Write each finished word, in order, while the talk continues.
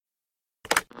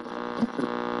The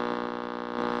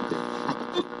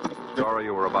story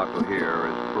you were about to hear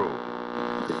is true.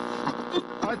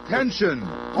 Attention,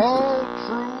 all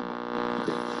true.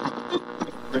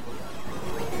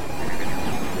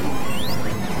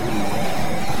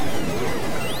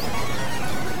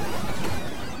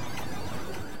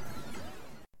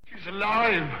 She's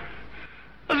alive!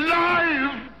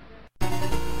 Alive!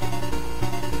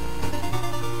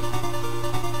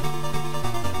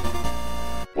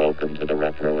 Welcome to the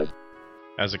Retro.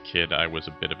 As a kid, I was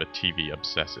a bit of a TV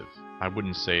obsessive. I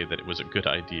wouldn't say that it was a good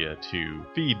idea to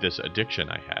feed this addiction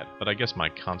I had, but I guess my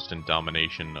constant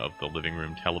domination of the living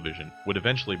room television would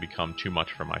eventually become too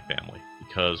much for my family,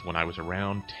 because when I was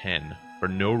around 10, for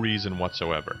no reason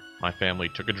whatsoever, my family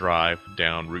took a drive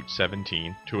down Route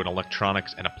 17 to an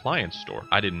electronics and appliance store.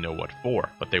 I didn't know what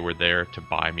for, but they were there to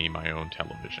buy me my own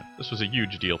television. This was a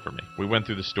huge deal for me. We went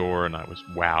through the store and I was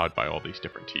wowed by all these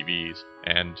different TVs,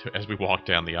 and as we walked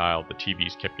down the aisle, the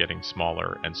TVs kept getting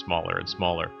smaller and smaller and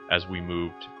smaller as we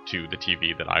moved to the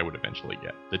TV that I would eventually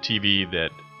get. The TV that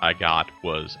I got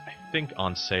was, I think,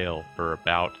 on sale for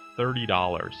about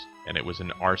 $30, and it was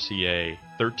an RCA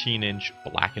 13-inch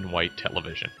black and white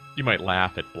television. You might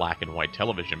laugh at black and white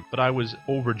television, but I was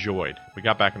overjoyed. We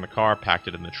got back in the car, packed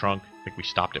it in the trunk. I think we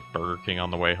stopped at Burger King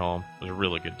on the way home. It was a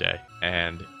really good day.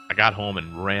 And I got home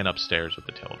and ran upstairs with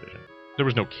the television. There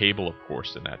was no cable, of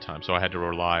course, in that time, so I had to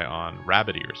rely on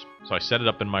rabbit ears. So I set it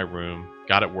up in my room,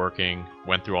 got it working,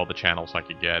 went through all the channels I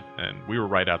could get, and we were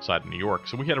right outside of New York,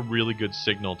 so we had a really good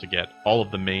signal to get all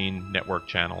of the main network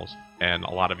channels and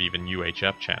a lot of even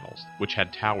UHF channels, which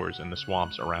had towers in the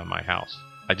swamps around my house.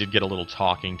 I did get a little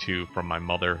talking to from my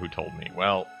mother, who told me,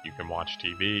 well, you can watch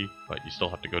TV, but you still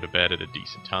have to go to bed at a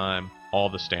decent time, all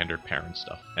the standard parent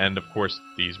stuff. And of course,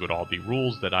 these would all be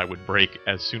rules that I would break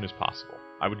as soon as possible.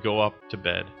 I would go up to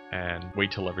bed and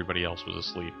wait till everybody else was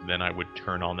asleep. Then I would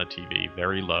turn on the TV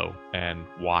very low and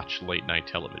watch late night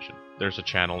television. There's a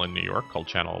channel in New York called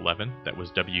Channel 11 that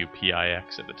was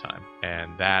WPIX at the time,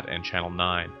 and that and Channel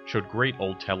 9 showed great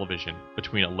old television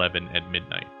between 11 and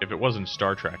midnight. If it wasn't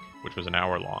Star Trek, which was an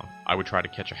hour long, I would try to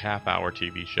catch a half-hour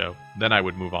TV show. Then I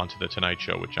would move on to The Tonight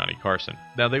Show with Johnny Carson.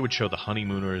 Now they would show The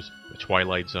Honeymooners, The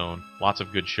Twilight Zone, lots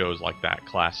of good shows like that,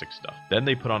 classic stuff. Then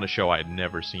they put on a show I had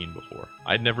never seen before.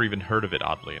 I'd never even heard of it,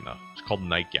 oddly enough. It's called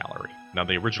Night Gallery. Now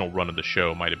the original run of the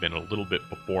show might have been a little bit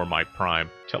before my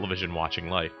prime television watching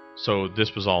life, so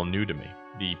this was all new to me.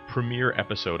 The premiere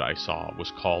episode I saw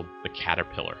was called The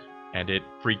Caterpillar, and it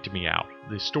freaked me out.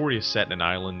 The story is set in an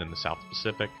island in the South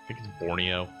Pacific, I think it's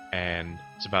Borneo, and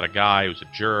it's about a guy who's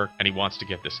a jerk, and he wants to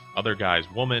get this other guy's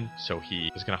woman, so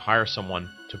he is going to hire someone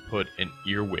to put an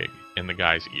earwig in the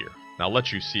guy's ear. Now I'll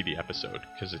let you see the episode,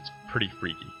 because it's pretty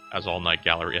freaky, as all Night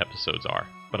Gallery episodes are.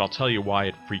 But I'll tell you why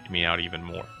it freaked me out even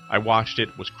more. I watched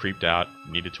it, was creeped out,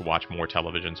 needed to watch more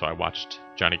television, so I watched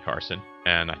Johnny Carson,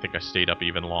 and I think I stayed up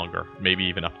even longer, maybe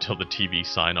even up till the TV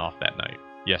sign off that night.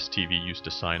 Yes, TV used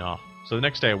to sign off. So the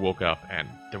next day I woke up, and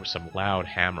there was some loud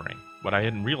hammering. What I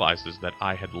hadn't realized is that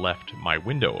I had left my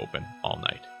window open all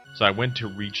night. So I went to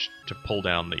reach to pull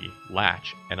down the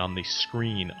latch, and on the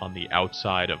screen on the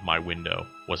outside of my window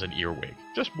was an earwig.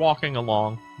 Just walking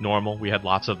along, normal, we had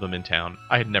lots of them in town.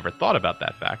 I had never thought about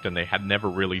that fact, and they had never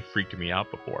really freaked me out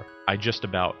before. I just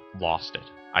about lost it.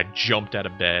 I jumped out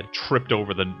of bed, tripped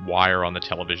over the wire on the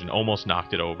television, almost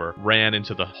knocked it over, ran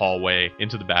into the hallway,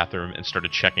 into the bathroom, and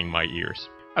started checking my ears.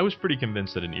 I was pretty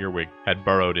convinced that an earwig had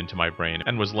burrowed into my brain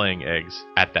and was laying eggs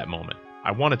at that moment.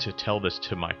 I wanted to tell this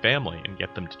to my family and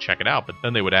get them to check it out, but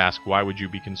then they would ask, why would you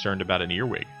be concerned about an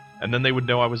earwig? And then they would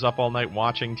know I was up all night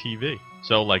watching TV.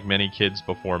 So, like many kids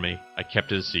before me, I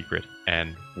kept it a secret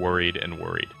and worried and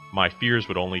worried. My fears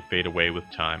would only fade away with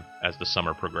time as the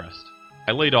summer progressed.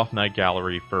 I laid off Night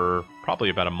Gallery for probably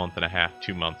about a month and a half,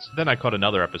 2 months. Then I caught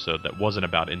another episode that wasn't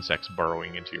about insects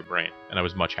burrowing into your brain, and I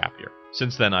was much happier.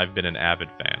 Since then, I've been an avid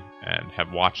fan, and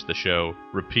have watched the show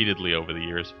repeatedly over the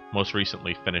years, most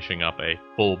recently finishing up a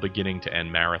full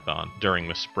beginning-to-end marathon during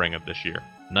the spring of this year.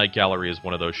 Night Gallery is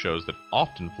one of those shows that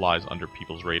often flies under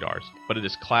people's radars, but it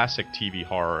is classic TV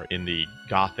horror in the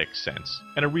gothic sense,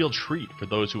 and a real treat for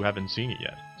those who haven't seen it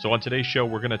yet. So on today's show,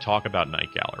 we're going to talk about Night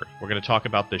Gallery. We're going to talk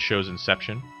about the show's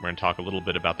inception. We're going to talk a little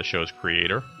bit about the show's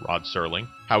creator, Rod Serling,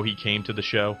 how he came to the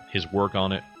show, his work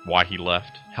on it, why he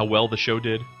left, how well the show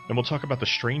did, and we'll talk about the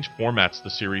strange formats the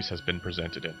series has been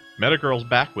presented in. Metagirl's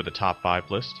back with a top 5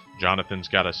 list. Jonathan's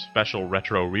got a special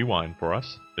retro rewind for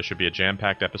us. This should be a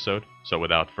jam-packed episode, so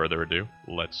without further ado,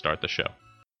 let's start the show.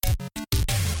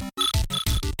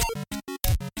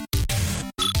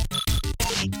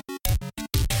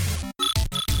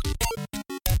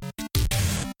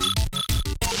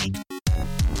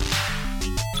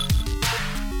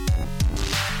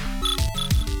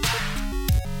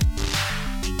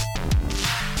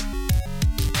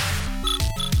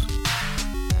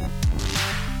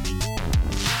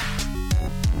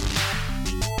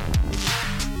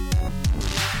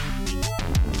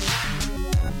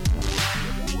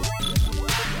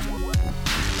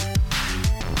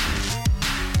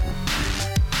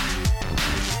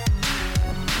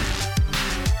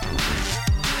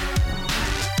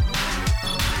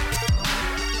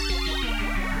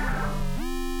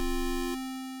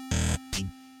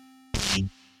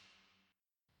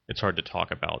 it's hard to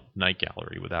talk about Night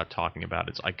Gallery without talking about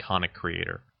its iconic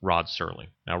creator, Rod Serling.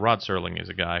 Now, Rod Serling is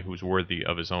a guy who's worthy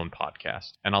of his own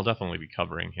podcast, and I'll definitely be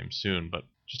covering him soon, but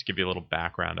just to give you a little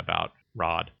background about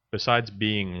Rod. Besides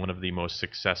being one of the most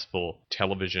successful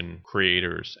television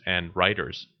creators and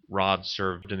writers, Rod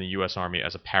served in the U.S. Army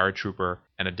as a paratrooper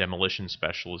and a demolition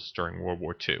specialist during World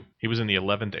War II. He was in the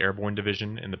 11th Airborne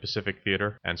Division in the Pacific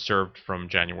Theater and served from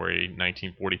January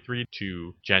 1943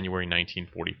 to January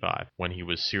 1945, when he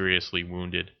was seriously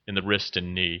wounded in the wrist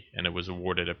and knee, and it was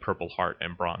awarded a Purple Heart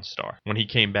and Bronze Star. When he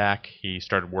came back, he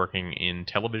started working in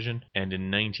television, and in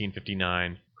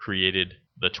 1959 created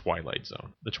The Twilight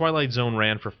Zone. The Twilight Zone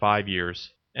ran for 5 years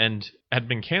and had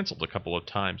been canceled a couple of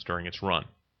times during its run.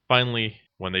 Finally,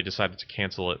 when they decided to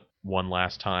cancel it one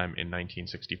last time in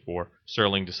 1964,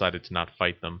 Serling decided to not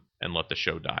fight them and let the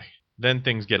show die. Then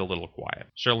things get a little quiet.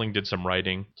 Serling did some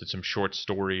writing, did some short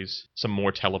stories, some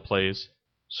more teleplays.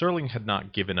 Serling had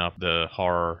not given up the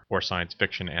horror or science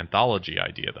fiction anthology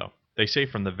idea, though. They say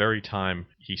from the very time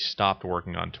he stopped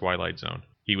working on Twilight Zone,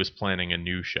 he was planning a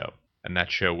new show, and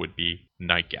that show would be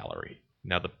Night Gallery.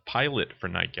 Now, the pilot for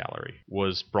Night Gallery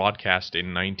was broadcast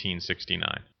in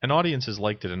 1969, and audiences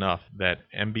liked it enough that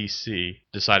NBC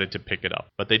decided to pick it up,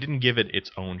 but they didn't give it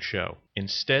its own show.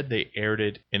 Instead, they aired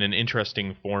it in an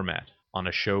interesting format on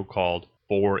a show called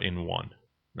 4-in-1.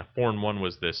 Now, 4-in-1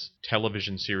 was this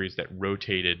television series that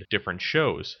rotated different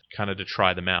shows, kind of to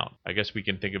try them out. I guess we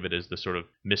can think of it as the sort of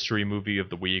mystery movie of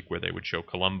the week, where they would show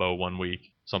Columbo one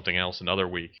week, something else another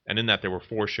week. And in that, there were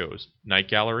 4 shows: Night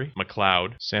Gallery,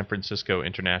 McCloud, San Francisco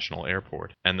International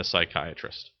Airport, and The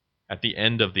Psychiatrist. At the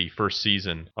end of the first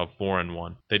season of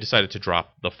 4-in-1, they decided to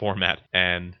drop the format,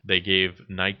 and they gave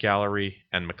Night Gallery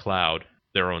and McCloud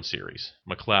their own series.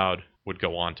 McCloud would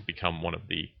go on to become one of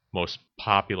the most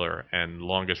popular and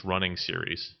longest running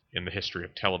series in the history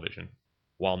of television,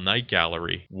 while Night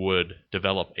Gallery would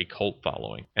develop a cult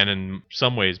following and in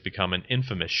some ways become an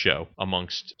infamous show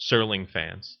amongst Serling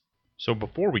fans. So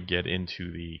before we get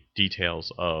into the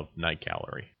details of Night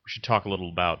Gallery, we should talk a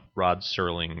little about Rod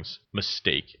Serling's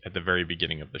mistake at the very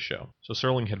beginning of the show. So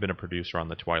Serling had been a producer on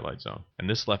The Twilight Zone, and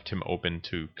this left him open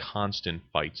to constant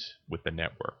fights with the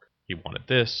network. He wanted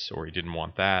this, or he didn't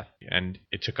want that, and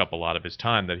it took up a lot of his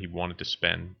time that he wanted to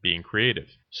spend being creative.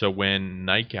 So when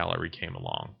Night Gallery came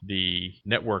along, the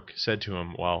network said to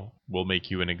him, well, we'll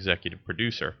make you an executive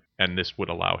producer, and this would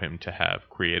allow him to have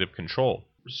creative control.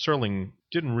 Serling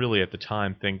didn't really at the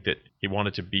time think that he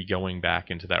wanted to be going back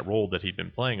into that role that he'd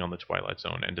been playing on The Twilight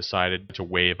Zone, and decided to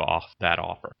waive off that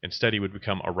offer. Instead, he would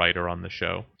become a writer on the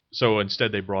show. So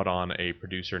instead, they brought on a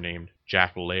producer named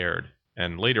Jack Laird,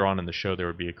 and later on in the show, there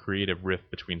would be a creative rift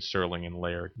between Serling and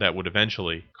Laird that would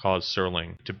eventually cause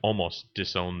Serling to almost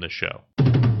disown the show.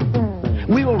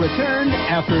 We will return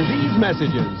after these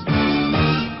messages.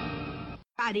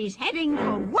 Everybody's heading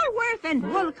for Woolworth and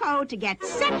Woolco to get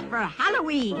set for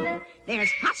Halloween.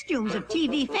 There's costumes of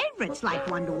TV favorites like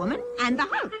Wonder Woman and the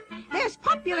Hulk. There's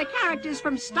popular characters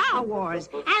from Star Wars,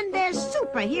 and there's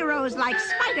superheroes like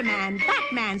Spider-Man,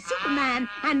 Batman, Superman,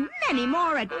 and many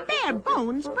more at bare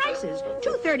bones prices,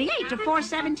 $2.38 to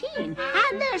 $4.17.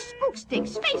 And there's Spook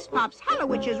Sticks, Face Pops,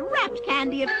 Hallowitches, wrapped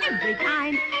candy of every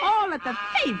kind, all at the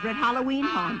favorite Halloween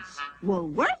haunts,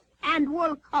 Woolworth and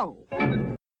Woolco.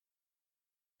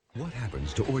 What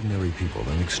happens to ordinary people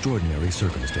in extraordinary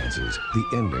circumstances?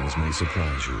 The endings may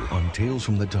surprise you on Tales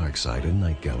from the Dark Side and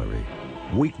Night Gallery.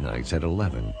 Weeknights at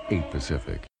 11, 8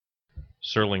 Pacific.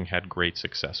 Serling had great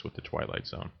success with The Twilight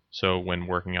Zone, so when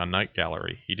working on Night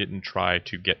Gallery, he didn't try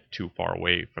to get too far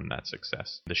away from that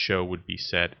success. The show would be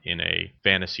set in a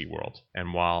fantasy world,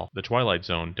 and while The Twilight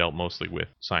Zone dealt mostly with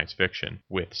science fiction,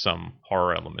 with some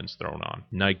horror elements thrown on,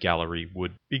 Night Gallery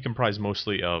would be comprised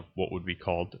mostly of what would be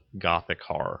called gothic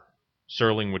horror.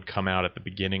 Serling would come out at the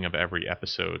beginning of every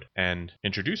episode and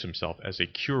introduce himself as a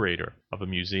curator of a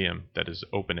museum that is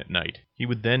open at night. He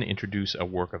would then introduce a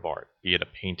work of art, be it a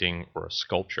painting or a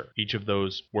sculpture. Each of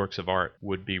those works of art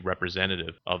would be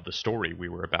representative of the story we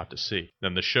were about to see.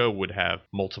 Then the show would have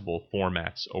multiple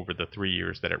formats over the 3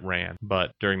 years that it ran,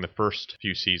 but during the first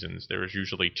few seasons, there was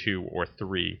usually 2 or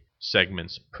 3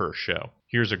 segments per show.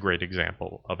 Here's a great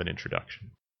example of an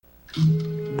introduction.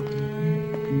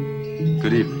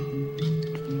 Good evening.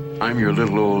 I'm your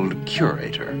little old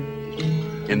curator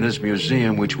in this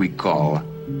museum which we call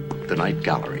the Night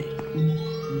Gallery.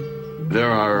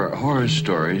 There are horror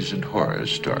stories and horror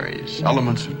stories,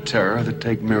 elements of terror that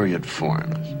take myriad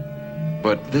forms.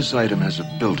 But this item has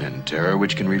a built-in terror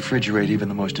which can refrigerate even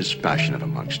the most dispassionate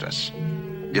amongst us.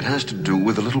 It has to do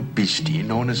with a little beastie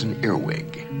known as an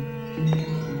earwig.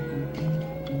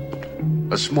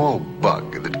 A small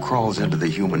bug that crawls into the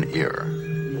human ear.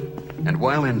 And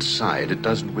while inside, it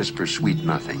doesn't whisper sweet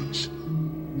nothings.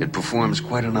 It performs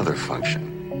quite another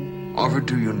function. Offered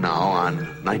to you now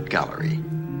on Night Gallery.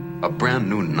 A brand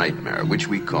new nightmare, which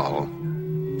we call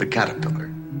The Caterpillar.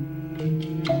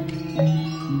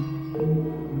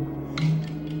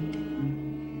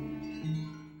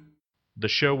 The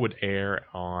show would air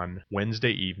on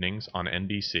Wednesday evenings on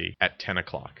NBC at 10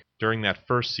 o'clock. During that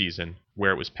first season,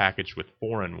 where it was packaged with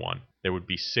 4-in-1, there would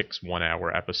be 6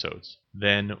 one-hour episodes.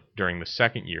 Then, during the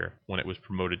second year, when it was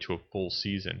promoted to a full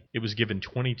season, it was given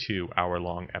 22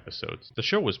 hour-long episodes. The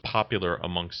show was popular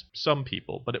amongst some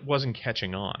people, but it wasn't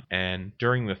catching on. And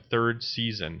during the third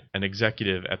season, an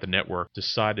executive at the network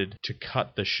decided to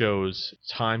cut the show's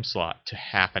time slot to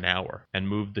half an hour and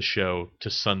move the show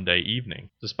to Sunday evening,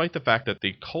 despite the fact that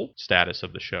the cult status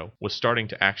of the show was starting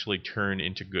to actually turn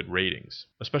into good ratings,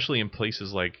 especially in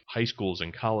places like high schools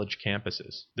and college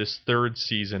campuses. This third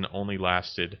season only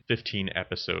lasted 15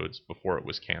 episodes before it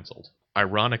was canceled.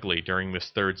 Ironically, during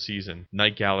this third season,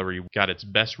 Night Gallery got its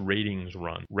best ratings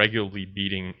run, regularly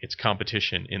beating its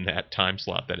competition in that time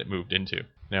slot that it moved into.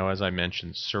 Now, as I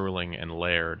mentioned, Serling and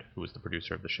Laird, who was the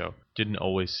producer of the show, didn't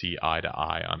always see eye to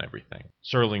eye on everything.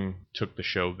 Serling took the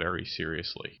show very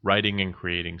seriously, writing and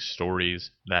creating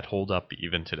stories that hold up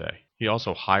even today. He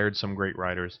also hired some great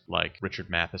writers like Richard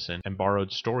Matheson and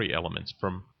borrowed story elements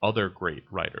from other great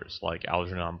writers like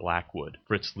Algernon Blackwood,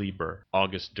 Fritz Leiber,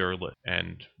 August Derleth,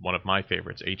 and one of my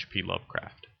favorites, H.P.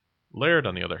 Lovecraft. Laird,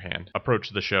 on the other hand,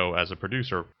 approached the show as a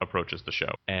producer approaches the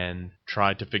show and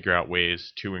tried to figure out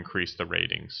ways to increase the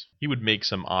ratings. He would make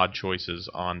some odd choices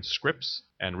on scripts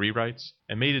and rewrites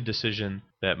and made a decision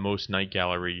that most Night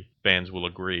Gallery fans will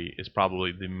agree is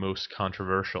probably the most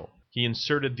controversial. He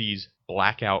inserted these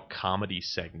blackout comedy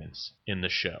segments in the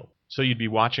show. So you'd be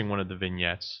watching one of the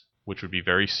vignettes, which would be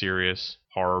very serious,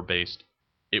 horror-based.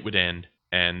 It would end,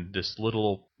 and this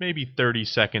little, maybe 30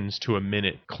 seconds to a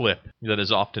minute clip that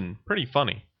is often pretty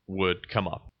funny would come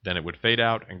up. Then it would fade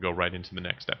out and go right into the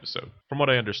next episode. From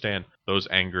what I understand, those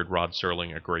angered Rod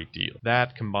Serling a great deal.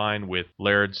 That, combined with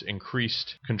Laird's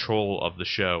increased control of the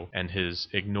show and his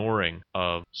ignoring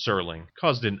of Serling,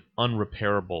 caused an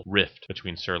unrepairable rift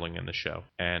between Serling and the show.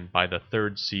 And by the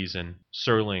third season,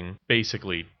 Serling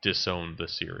basically disowned the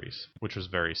series, which was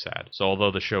very sad. So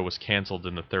although the show was canceled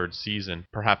in the third season,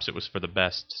 perhaps it was for the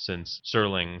best, since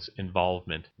Serling's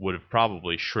involvement would have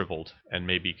probably shriveled and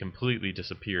maybe completely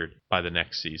disappeared by the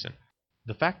next season.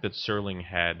 The fact that Serling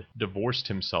had divorced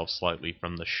himself slightly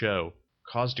from the show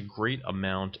caused a great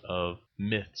amount of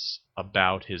myths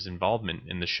about his involvement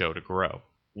in the show to grow.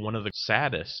 One of the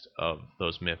saddest of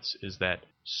those myths is that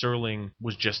Serling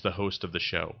was just the host of the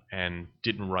show and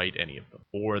didn't write any of them,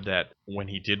 or that when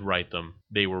he did write them,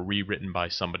 they were rewritten by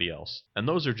somebody else. And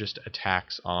those are just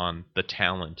attacks on the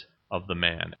talent of the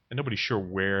man. And nobody's sure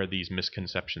where these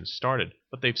misconceptions started,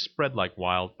 but they've spread like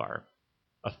wildfire.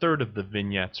 A third of the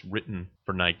vignettes written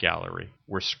for Night Gallery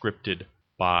were scripted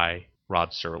by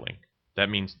Rod Serling.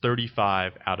 That means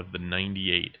 35 out of the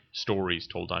 98 stories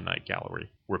told on Night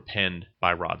Gallery were penned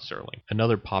by Rod Serling.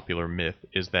 Another popular myth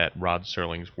is that Rod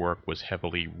Serling's work was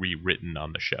heavily rewritten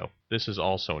on the show. This is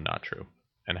also not true.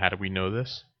 And how do we know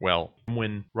this? Well,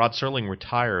 when Rod Serling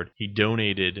retired, he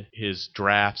donated his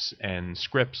drafts and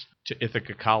scripts to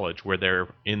Ithaca College, where they're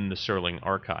in the Serling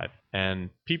archive.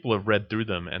 And people have read through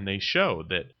them, and they show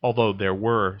that although there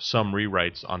were some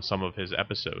rewrites on some of his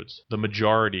episodes, the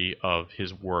majority of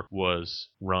his work was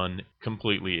run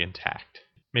completely intact.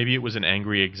 Maybe it was an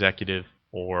angry executive,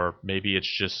 or maybe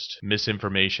it's just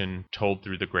misinformation told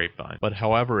through the grapevine. But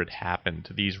however it happened,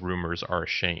 these rumors are a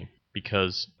shame.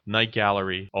 Because Night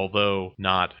Gallery, although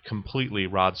not completely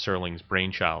Rod Serling's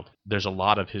brainchild, there's a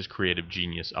lot of his creative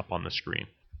genius up on the screen.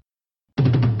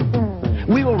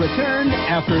 We will return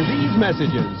after these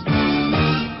messages.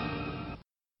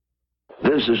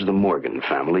 This is the Morgan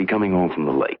family coming home from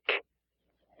the lake.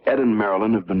 Ed and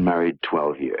Marilyn have been married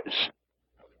 12 years.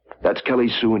 That's Kelly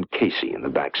Sue and Casey in the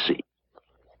back seat.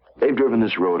 They've driven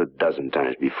this road a dozen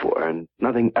times before, and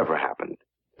nothing ever happened.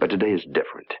 But today is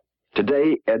different.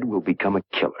 Today, Ed will become a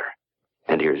killer.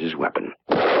 And here's his weapon.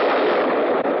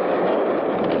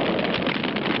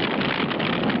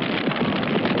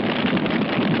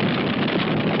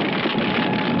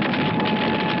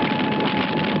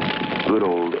 Good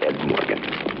old Ed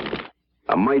Morgan.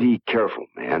 A mighty careful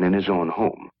man in his own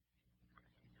home.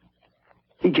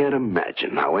 He can't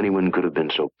imagine how anyone could have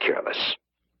been so careless.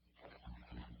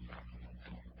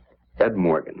 Ed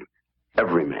Morgan,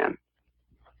 everyman.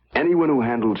 Anyone who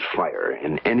handles fire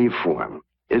in any form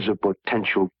is a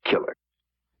potential killer.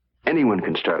 Anyone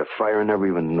can start a fire and never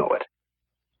even know it.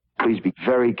 Please be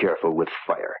very careful with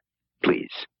fire.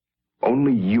 Please.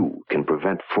 Only you can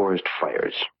prevent forest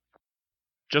fires.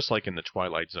 Just like in The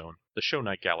Twilight Zone, the show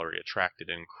Night Gallery attracted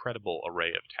an incredible array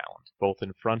of talent, both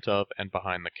in front of and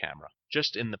behind the camera.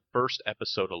 Just in the first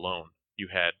episode alone, you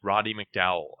had Roddy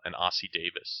McDowall and Ossie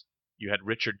Davis. You had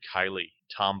Richard Kiley,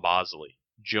 Tom Bosley,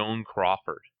 Joan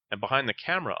Crawford, and behind the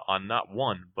camera on not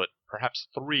one, but perhaps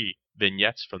 3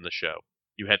 vignettes from the show,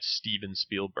 you had Steven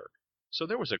Spielberg. So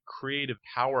there was a creative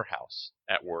powerhouse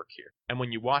at work here. And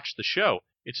when you watch the show,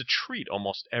 it's a treat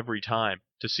almost every time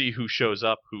to see who shows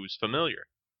up who's familiar.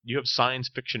 You have science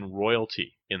fiction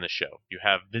royalty in the show. You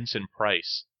have Vincent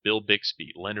Price, Bill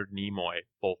Bixby, Leonard Nimoy,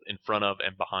 both in front of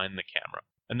and behind the camera.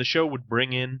 And the show would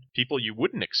bring in people you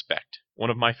wouldn't expect. One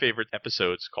of my favorite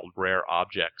episodes, called Rare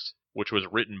Objects, which was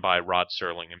written by Rod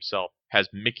Serling himself, has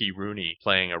Mickey Rooney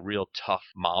playing a real tough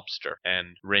mobster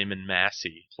and Raymond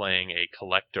Massey playing a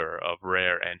collector of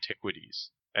rare antiquities.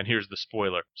 And here's the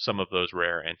spoiler, some of those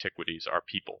rare antiquities are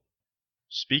people.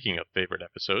 Speaking of favorite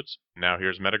episodes, now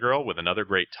here's Metagirl with another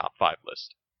great top 5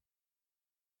 list.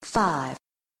 5,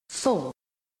 4,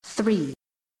 3,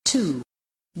 2,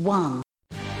 1.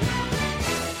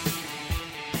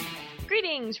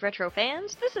 Greetings, retro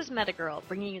fans! This is Metagirl,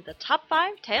 bringing you the top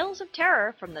 5 tales of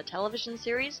terror from the television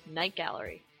series Night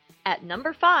Gallery. At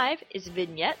number 5 is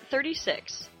Vignette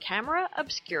 36, Camera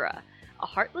Obscura. A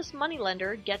heartless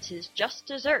moneylender gets his just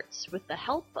desserts with the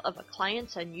help of a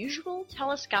client's unusual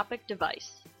telescopic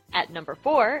device. At number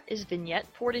 4 is Vignette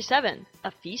 47,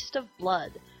 A Feast of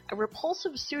Blood. A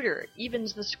repulsive suitor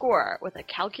evens the score with a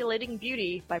calculating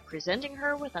beauty by presenting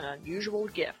her with an unusual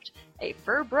gift, a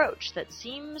fur brooch that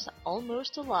seems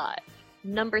almost alive.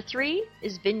 Number 3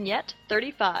 is Vignette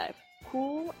 35,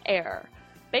 Cool Air.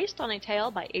 Based on a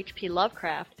tale by H.P.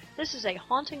 Lovecraft, this is a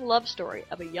haunting love story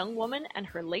of a young woman and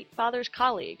her late father's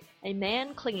colleague, a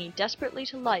man clinging desperately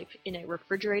to life in a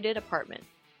refrigerated apartment.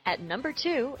 At number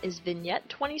 2 is Vignette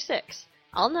 26,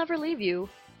 I'll Never Leave You,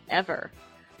 Ever.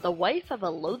 The wife of a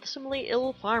loathsomely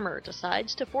ill farmer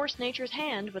decides to force nature's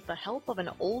hand with the help of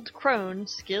an old crone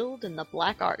skilled in the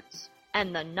black arts.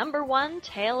 And the number 1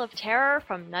 tale of terror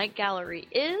from Night Gallery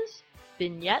is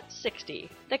Vignette 60,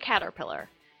 The Caterpillar.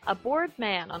 A bored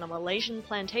man on a Malaysian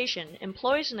plantation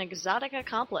employs an exotic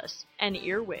accomplice, an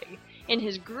earwig, in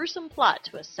his gruesome plot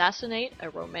to assassinate a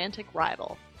romantic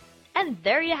rival. And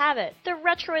there you have it, the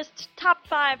Retroist Top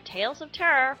 5 Tales of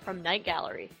Terror from Night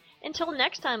Gallery. Until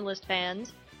next time, list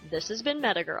fans, this has been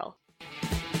Metagirl.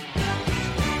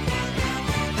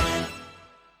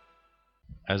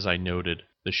 As I noted,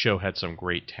 the show had some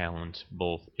great talent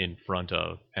both in front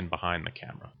of and behind the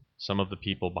camera. Some of the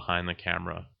people behind the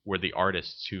camera were the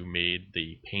artists who made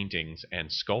the paintings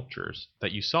and sculptures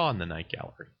that you saw in the Night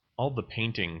Gallery. All the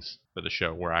paintings for the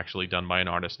show were actually done by an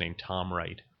artist named Tom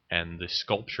Wright, and the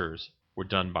sculptures were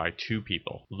done by 2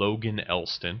 people, Logan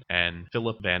Elston and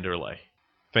Philip Vanderlei.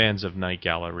 Fans of Night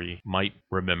Gallery might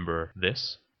remember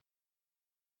this.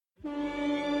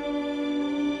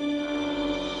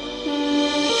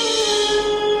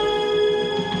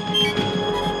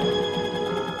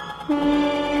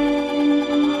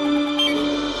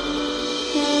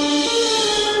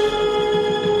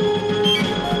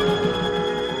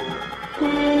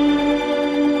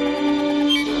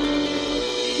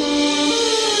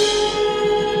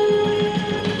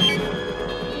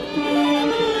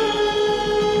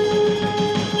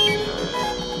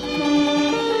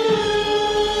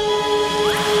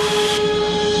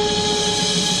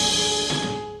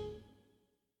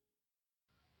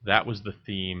 That was the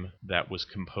theme that was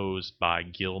composed by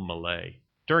Gil Malay.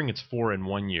 During its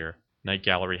 4-in-1 year, Night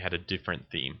Gallery had a different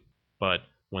theme, but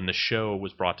when the show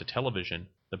was brought to television,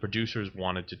 the producers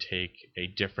wanted to take a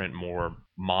different, more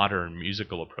modern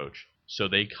musical approach, so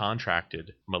they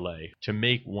contracted Malay to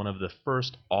make one of the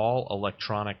first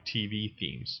all-electronic TV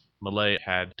themes. Malay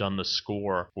had done the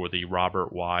score for the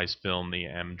Robert Wise film The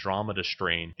Andromeda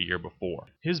Strain the year before.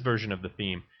 His version of the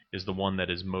theme is the one that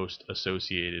is most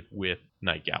associated with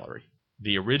Night Gallery.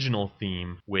 The original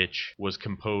theme, which was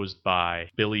composed by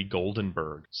Billy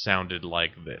Goldenberg, sounded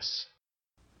like this.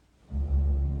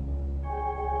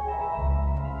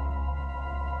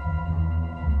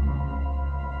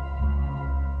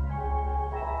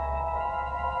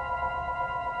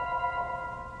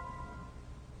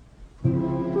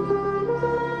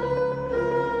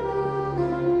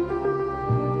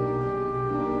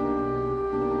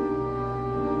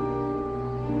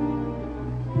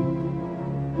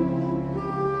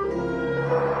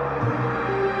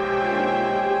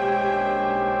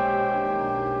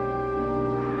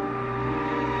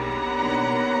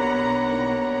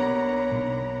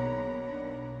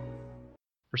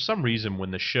 For some reason,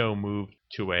 when the show moved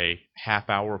to a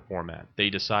half-hour format, they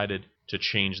decided to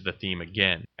change the theme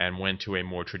again and went to a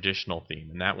more traditional theme.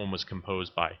 And that one was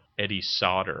composed by Eddie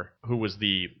Sauter, who was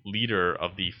the leader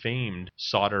of the famed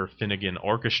Sauter-Finnegan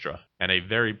Orchestra and a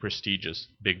very prestigious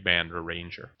big band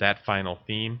arranger. That final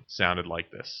theme sounded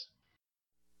like this.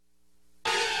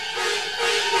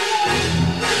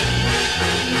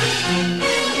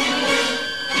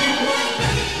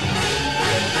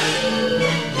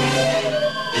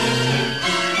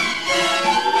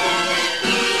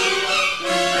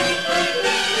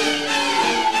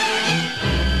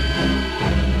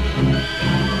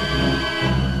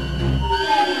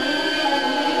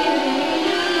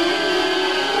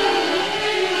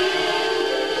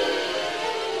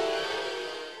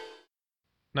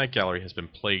 Night Gallery has been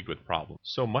plagued with problems,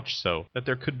 so much so that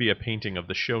there could be a painting of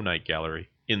the show Night Gallery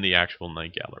in the actual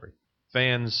Night Gallery.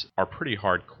 Fans are pretty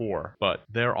hardcore, but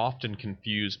they're often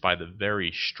confused by the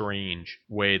very strange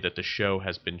way that the show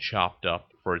has been chopped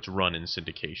up for its run in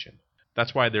syndication.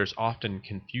 That's why there's often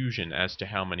confusion as to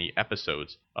how many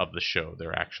episodes of the show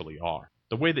there actually are.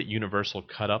 The way that Universal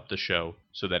cut up the show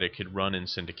so that it could run in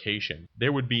syndication,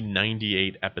 there would be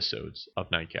 98 episodes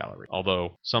of Night Gallery,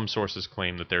 although some sources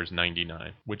claim that there's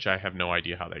 99, which I have no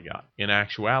idea how they got. In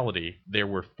actuality, there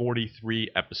were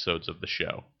 43 episodes of the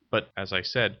show. But as I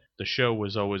said, the show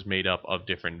was always made up of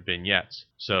different vignettes,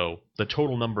 so the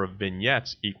total number of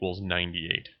vignettes equals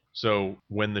 98. So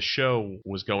when the show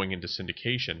was going into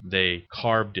syndication, they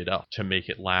carved it up to make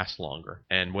it last longer.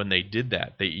 And when they did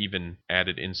that, they even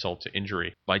added insult to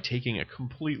injury by taking a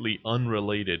completely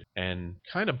unrelated and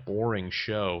kind of boring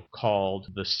show called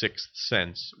The Sixth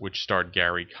Sense, which starred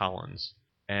Gary Collins,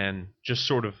 and just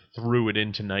sort of threw it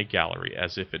into Night Gallery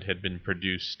as if it had been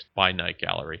produced by Night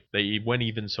Gallery. They went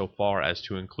even so far as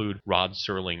to include Rod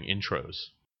Serling intros.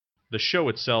 The show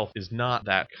itself is not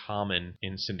that common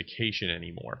in syndication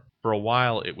anymore. For a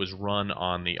while, it was run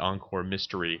on the Encore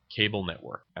Mystery cable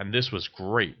network, and this was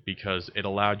great because it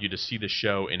allowed you to see the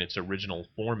show in its original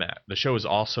format. The show is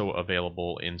also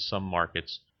available in some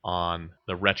markets on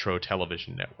the Retro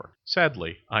Television Network.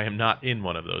 Sadly, I am not in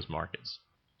one of those markets,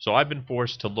 so I've been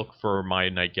forced to look for my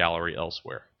Night Gallery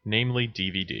elsewhere, namely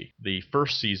DVD. The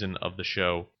first season of the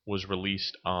show was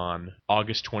released on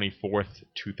August 24th,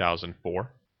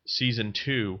 2004. Season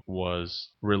 2 was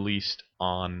released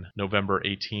on November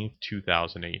 18th,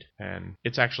 2008, and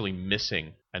it's actually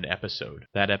missing an episode.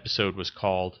 That episode was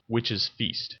called Witch's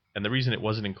Feast, and the reason it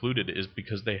wasn't included is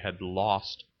because they had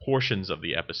lost portions of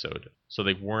the episode, so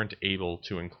they weren't able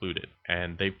to include it,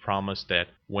 and they promised that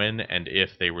when and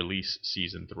if they release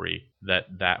Season 3,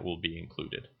 that will be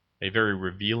included. A very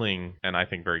revealing and I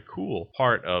think very cool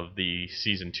part of the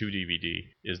Season 2 DVD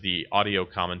is the audio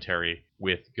commentary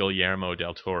with Guillermo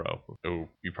del Toro, who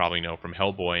you probably know from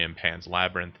Hellboy and Pan's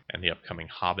Labyrinth and the upcoming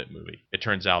Hobbit movie. It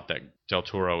turns out that del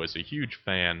Toro is a huge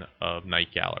fan of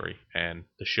Night Gallery, and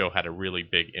the show had a really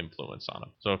big influence on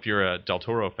him. So if you're a del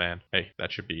Toro fan, hey,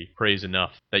 that should be praise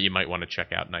enough that you might want to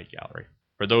check out Night Gallery.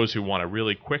 For those who want a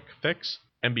really quick fix,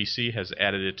 NBC has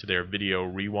added it to their video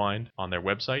rewind on their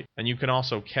website, and you can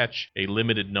also catch a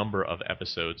limited number of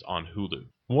episodes on Hulu.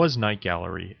 Was Night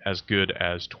Gallery as good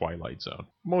as Twilight Zone?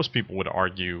 Most people would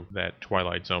argue that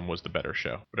Twilight Zone was the better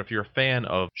show, but if you're a fan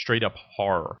of straight-up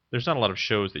horror, there's not a lot of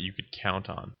shows that you could count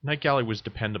on. Night Gallery was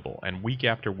dependable, and week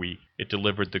after week, it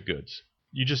delivered the goods.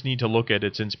 You just need to look at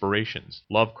its inspirations,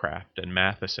 Lovecraft and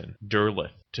Matheson,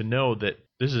 Derleth, to know that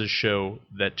this is a show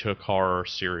that took horror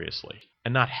seriously.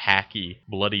 And not hacky,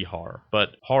 bloody horror,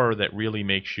 but horror that really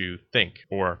makes you think,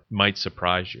 or might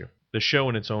surprise you. The show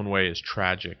in its own way is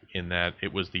tragic in that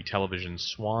it was the television's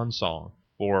swan song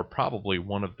for probably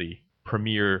one of the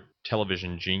premier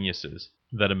television geniuses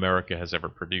that America has ever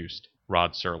produced,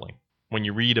 Rod Serling. When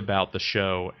you read about the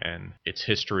show and its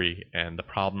history and the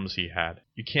problems he had,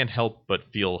 you can't help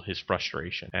but feel his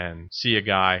frustration and see a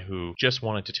guy who just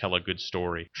wanted to tell a good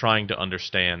story, trying to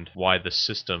understand why the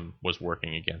system was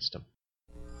working against him.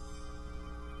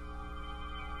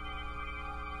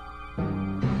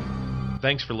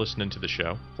 Thanks for listening to the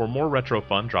show. For more retro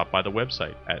fun, drop by the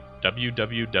website at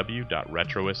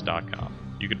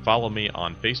www.retroist.com. You can follow me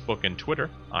on Facebook and Twitter.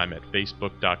 I'm at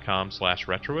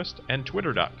facebook.com/retroist and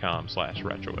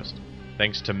twitter.com/retroist.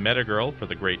 Thanks to Metagirl for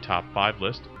the great top 5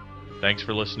 list. Thanks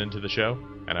for listening to the show,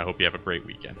 and I hope you have a great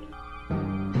weekend.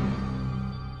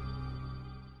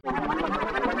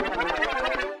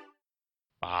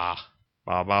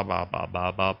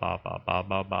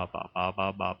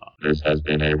 This has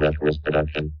been a Retroist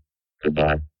production.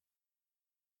 Goodbye.